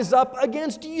who rise up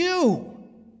against you?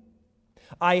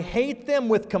 I hate them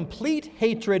with complete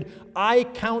hatred. I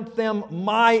count them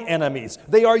my enemies."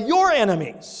 They are your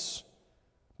enemies,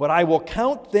 but I will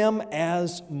count them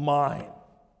as mine.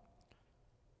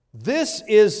 This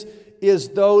is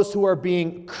those who are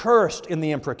being cursed in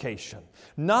the imprecation,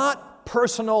 not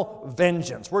personal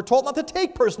vengeance. We're told not to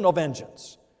take personal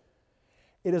vengeance.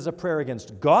 It is a prayer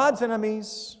against God's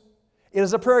enemies. It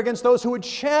is a prayer against those who would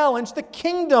challenge the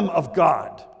kingdom of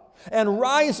God and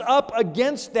rise up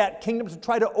against that kingdom to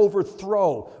try to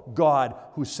overthrow God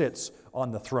who sits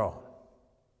on the throne.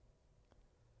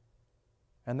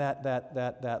 And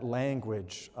that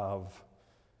language of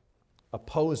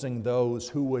opposing those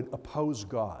who would oppose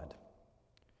God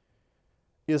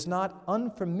is not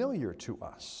unfamiliar to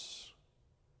us,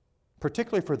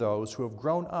 particularly for those who have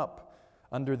grown up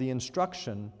under the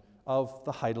instruction of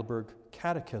the Heidelberg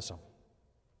Catechism.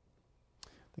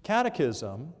 The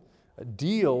Catechism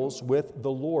deals with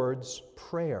the Lord's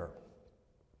Prayer.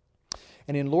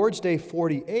 And in Lord's Day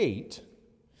 48,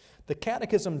 the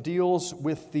Catechism deals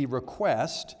with the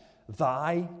request,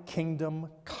 "Thy kingdom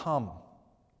come."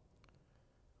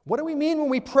 What do we mean when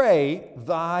we pray,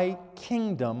 "Thy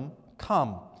kingdom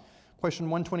come"? Question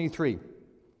 123.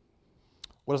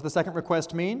 What does the second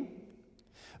request mean?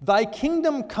 "Thy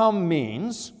kingdom come"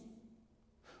 means,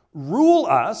 rule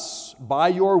us by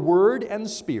your word and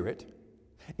spirit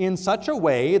in such a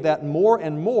way that more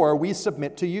and more we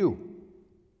submit to you.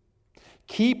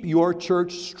 Keep your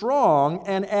church strong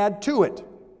and add to it.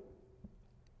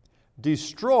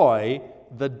 Destroy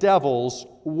the devil's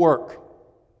work.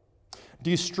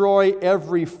 Destroy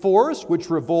every force which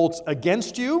revolts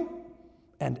against you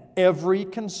and every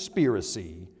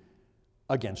conspiracy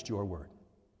against your word.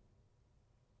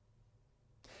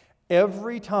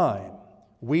 Every time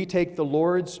we take the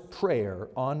Lord's Prayer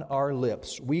on our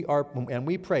lips, we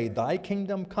pray, "Thy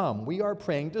kingdom come," we are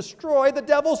praying, destroy the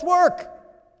devil's work.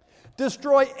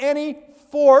 Destroy any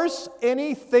force,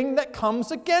 anything that comes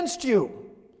against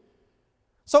you.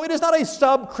 So it is not a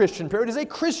sub-Christian prayer, it is a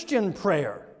Christian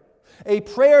prayer. A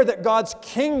prayer that God's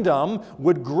kingdom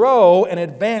would grow and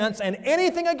advance, and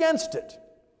anything against it,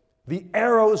 the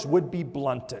arrows would be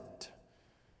blunted.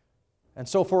 And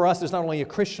so for us, it's not only a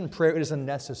Christian prayer, it is a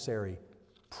necessary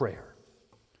prayer,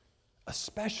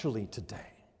 especially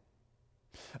today,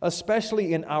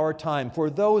 especially in our time,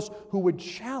 for those who would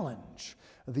challenge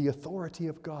the authority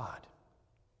of God,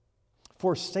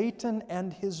 for Satan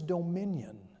and his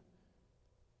dominion,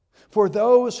 for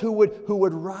those who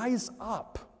would rise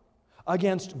up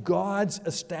against God's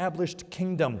established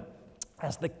kingdom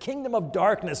as the kingdom of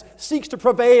darkness seeks to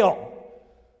prevail.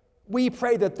 We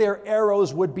pray that their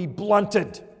arrows would be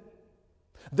blunted,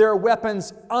 their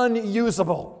weapons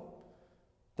unusable.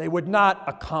 They would not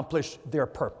accomplish their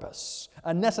purpose.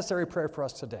 A necessary prayer for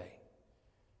us today.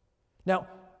 Now,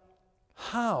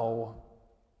 how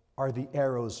are the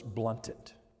arrows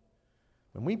blunted?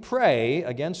 When we pray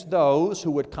against those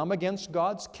who would come against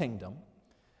God's kingdom,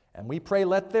 and we pray,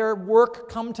 let their work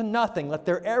come to nothing, let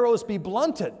their arrows be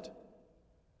blunted,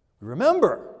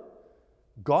 remember,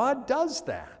 God does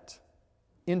that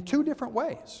in two different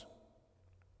ways.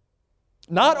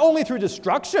 Not only through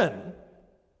destruction,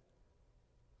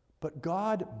 but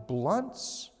God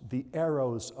blunts the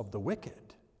arrows of the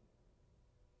wicked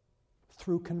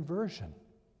through conversion.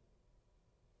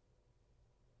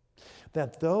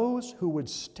 That those who would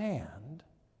stand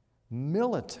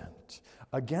militant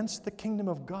against the kingdom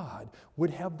of God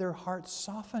would have their hearts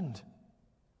softened,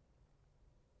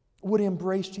 would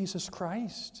embrace Jesus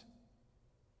Christ,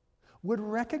 would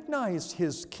recognize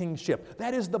his kingship.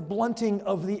 That is the blunting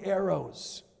of the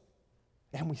arrows.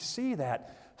 And we see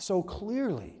that so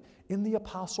clearly in the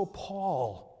Apostle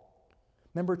Paul.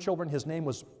 Remember, children, his name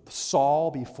was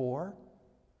Saul before.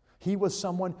 He was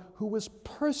someone who was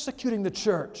persecuting the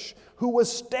church, who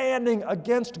was standing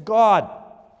against God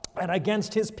and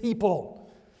against his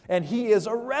people. And he is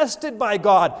arrested by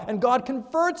God, and God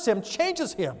converts him,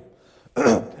 changes him.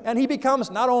 And he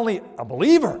becomes not only a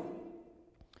believer,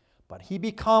 but he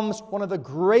becomes one of the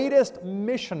greatest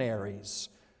missionaries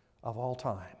of all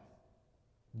time,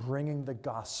 bringing the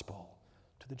gospel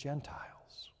to the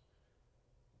Gentiles.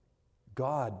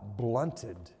 God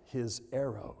blunted his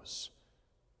arrows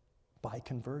by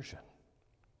conversion.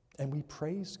 And we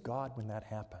praise God when that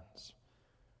happens.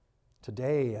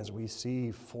 Today, as we see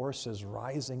forces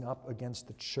rising up against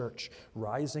the church,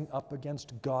 rising up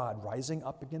against God, rising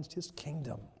up against his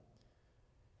kingdom,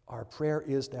 our prayer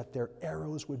is that their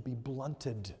arrows would be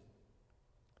blunted,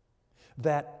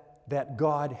 that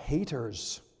God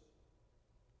haters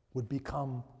would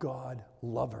become God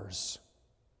lovers.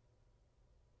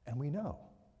 And we know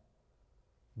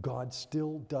God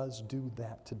still does do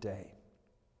that today.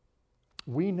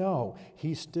 We know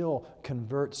he still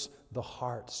converts the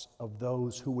hearts of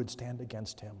those who would stand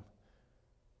against him.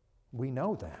 We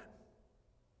know that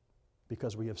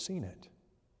because we have seen it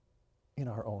in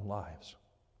our own lives.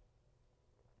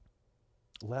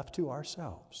 Left to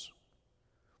ourselves,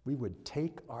 we would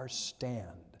take our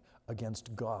stand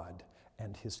against God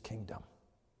and his kingdom.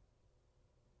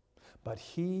 But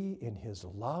he, in his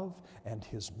love and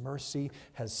his mercy,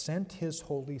 has sent his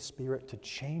Holy Spirit to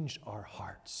change our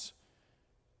hearts.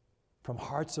 From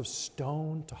hearts of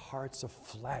stone to hearts of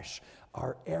flesh,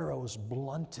 our arrows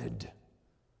blunted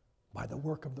by the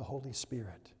work of the Holy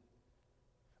Spirit.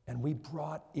 And we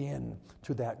brought in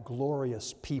to that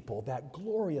glorious people, that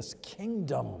glorious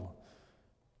kingdom,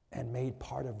 and made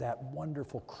part of that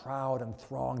wonderful crowd and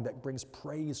throng that brings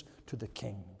praise to the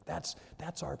King. That's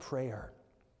our prayer,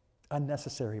 a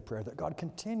necessary prayer, that God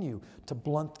continue to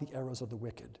blunt the arrows of the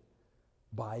wicked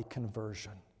by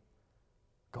conversion.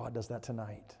 God does that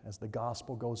tonight as the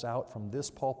gospel goes out from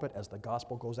this pulpit, as the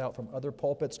gospel goes out from other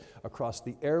pulpits, across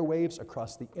the airwaves,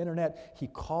 across the internet. He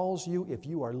calls you, if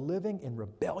you are living in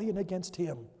rebellion against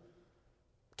him,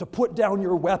 to put down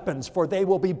your weapons, for they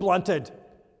will be blunted.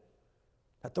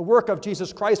 That the work of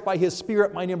Jesus Christ by his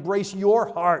Spirit might embrace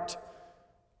your heart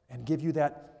and give you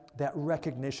that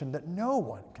recognition that no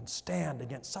one can stand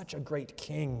against such a great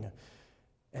King.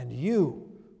 And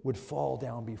you would fall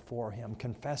down before him,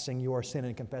 confessing your sin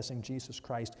and confessing Jesus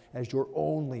Christ as your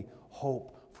only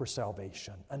hope for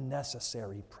salvation. A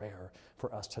necessary prayer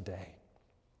for us today.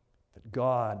 That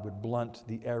God would blunt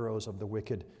the arrows of the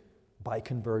wicked by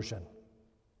conversion.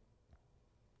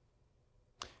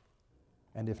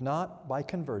 And if not by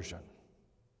conversion,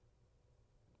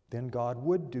 then God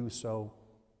would do so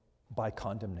by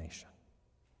condemnation.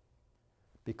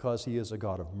 Because he is a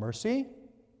God of mercy,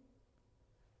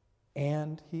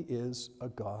 and he is a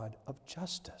God of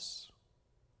justice.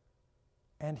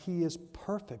 And he is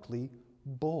perfectly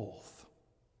both.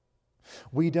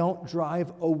 We don't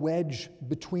drive a wedge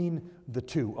between the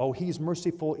two. Oh, he's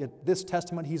merciful in this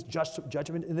testament, he's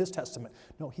judgment in this testament.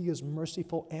 No, he is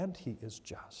merciful and he is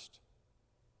just.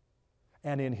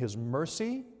 And in his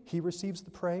mercy, he receives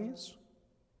the praise.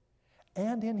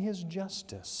 And in his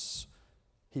justice,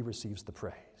 he receives the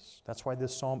praise. That's why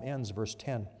this psalm ends, verse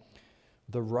 10.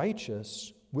 The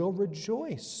righteous will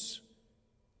rejoice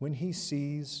when he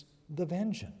sees the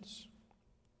vengeance.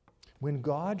 When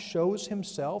God shows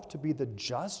himself to be the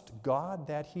just God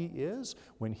that he is,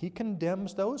 when he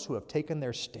condemns those who have taken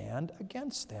their stand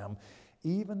against them,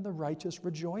 even the righteous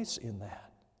rejoice in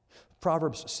that.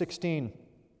 Proverbs 16,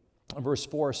 verse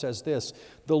 4 says this,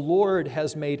 the Lord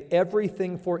has made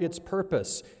everything for its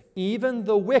purpose, even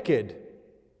the wicked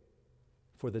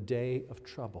for the day of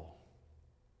trouble.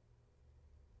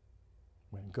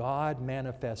 When God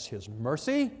manifests his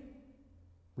mercy,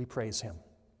 we praise him.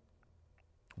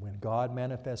 When God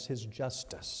manifests his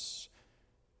justice,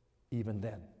 even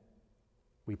then,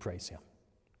 we praise him.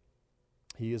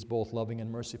 He is both loving and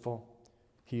merciful.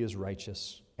 He is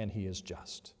righteous and he is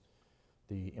just.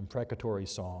 The imprecatory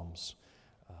Psalms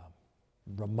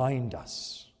remind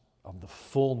us of the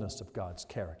fullness of God's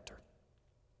character.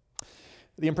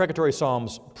 The imprecatory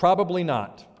Psalms, probably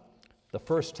not the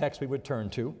first text we would turn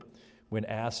to when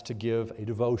asked to give a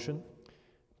devotion,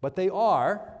 but they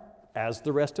are, as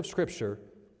the rest of Scripture,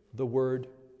 the Word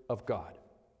of God.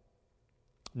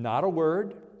 Not a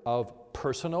word of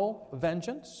personal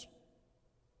vengeance,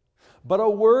 but a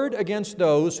word against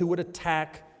those who would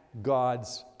attack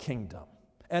God's kingdom.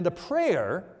 And a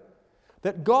prayer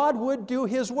that God would do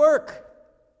his work,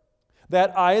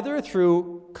 that either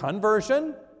through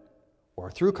conversion or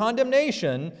through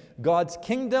condemnation, God's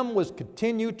kingdom was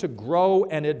continue to grow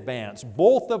and advance.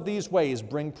 Both of these ways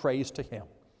bring praise to him.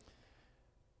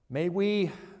 May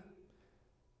we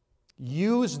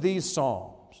use these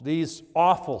psalms, these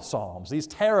awful psalms, these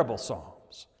terrible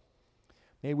psalms,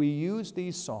 May we use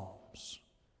these psalms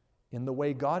in the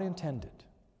way God intended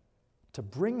to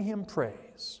bring him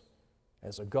praise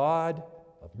as a God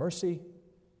of mercy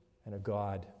and a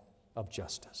God of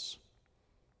justice.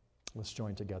 Let's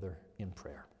join together in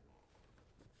prayer.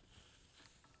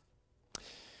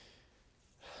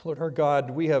 Lord our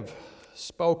God, we have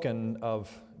spoken of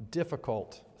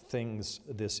difficult things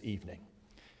this evening.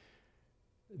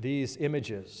 These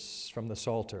images from the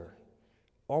Psalter,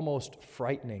 almost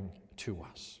frightening to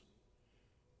us.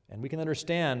 And we can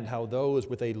understand how those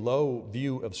with a low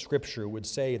view of Scripture would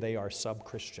say they are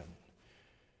sub-Christian.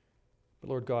 But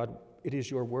Lord God, it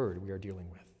is your word we are dealing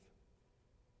with.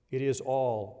 It is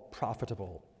all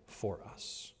profitable for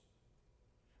us.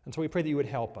 And so we pray that you would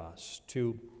help us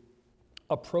to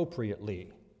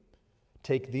appropriately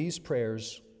take these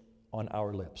prayers on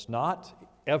our lips, not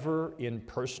ever in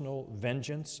personal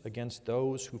vengeance against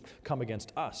those who come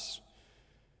against us,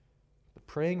 but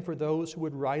praying for those who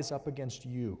would rise up against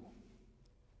you,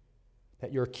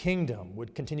 that your kingdom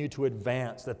would continue to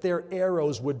advance, that their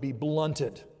arrows would be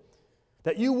blunted,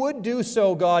 that you would do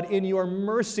so, God, in your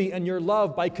mercy and your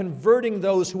love by converting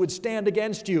those who would stand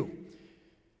against you.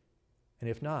 And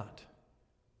if not,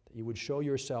 that you would show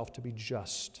yourself to be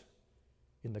just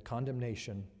in the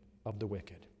condemnation of the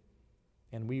wicked.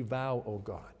 And we vow, O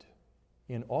God,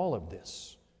 in all of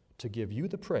this, to give you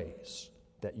the praise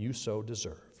that you so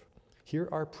deserve. Hear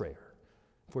our prayer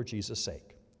for Jesus'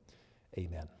 sake.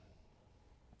 Amen.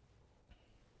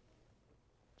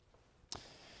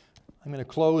 I'm going to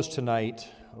close tonight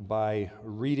by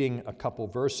reading a couple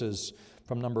verses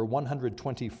from number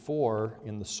 124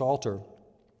 in the Psalter.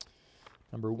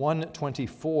 Number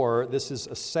 124, this is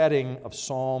a setting of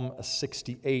Psalm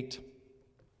 68.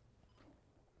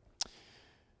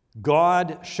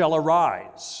 God shall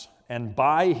arise, and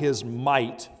by his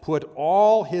might put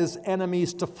all his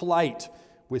enemies to flight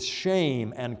with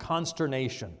shame and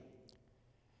consternation.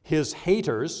 His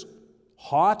haters,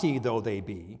 haughty though they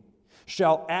be,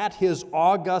 shall at his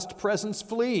august presence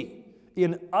flee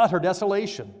in utter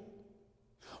desolation.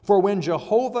 For when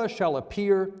Jehovah shall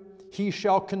appear, he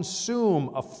shall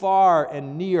consume afar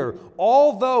and near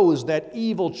all those that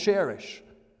evil cherish.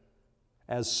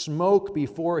 As smoke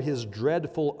before his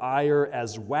dreadful ire,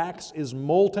 as wax is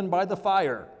molten by the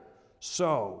fire,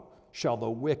 so shall the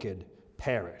wicked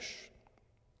perish.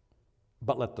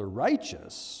 But let the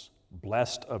righteous,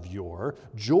 blessed of yore,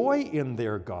 joy in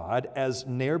their God as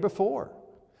ne'er before,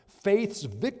 faith's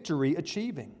victory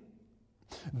achieving.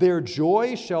 Their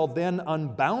joy shall then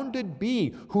unbounded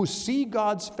be, who see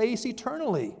God's face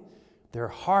eternally, their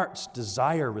hearts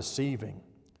desire receiving.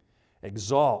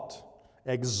 Exalt,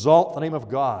 exalt the name of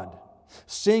God.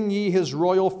 Sing ye his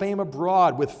royal fame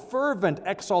abroad with fervent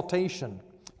exaltation.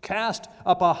 Cast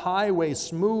up a highway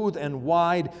smooth and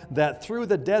wide, that through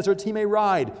the deserts he may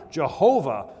ride.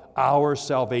 Jehovah, our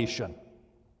salvation.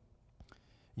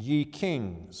 Ye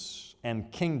kings and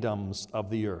kingdoms of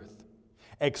the earth,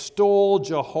 extol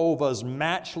Jehovah's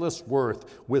matchless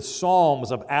worth with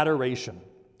psalms of adoration.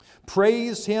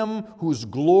 Praise him whose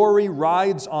glory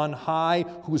rides on high,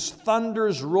 whose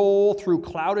thunders roll through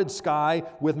clouded sky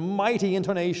with mighty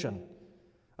intonation.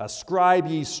 Ascribe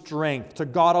ye strength to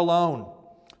God alone,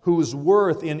 whose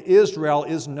worth in Israel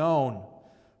is known,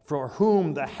 for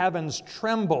whom the heavens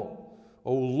tremble.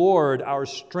 O Lord, our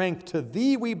strength, to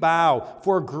thee we bow,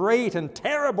 for great and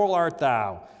terrible art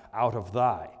thou, out of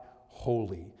thy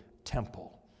holy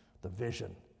temple. The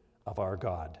vision of our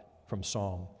God from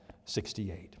Psalm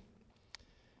 68.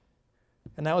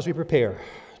 And now as we prepare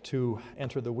to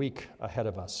enter the week ahead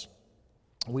of us,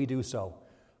 we do so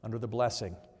under the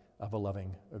blessing of a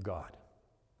loving God.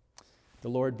 The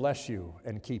Lord bless you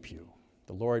and keep you.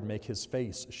 The Lord make his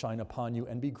face shine upon you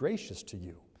and be gracious to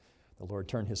you. The Lord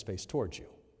turn his face towards you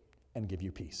and give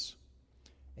you peace.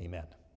 Amen.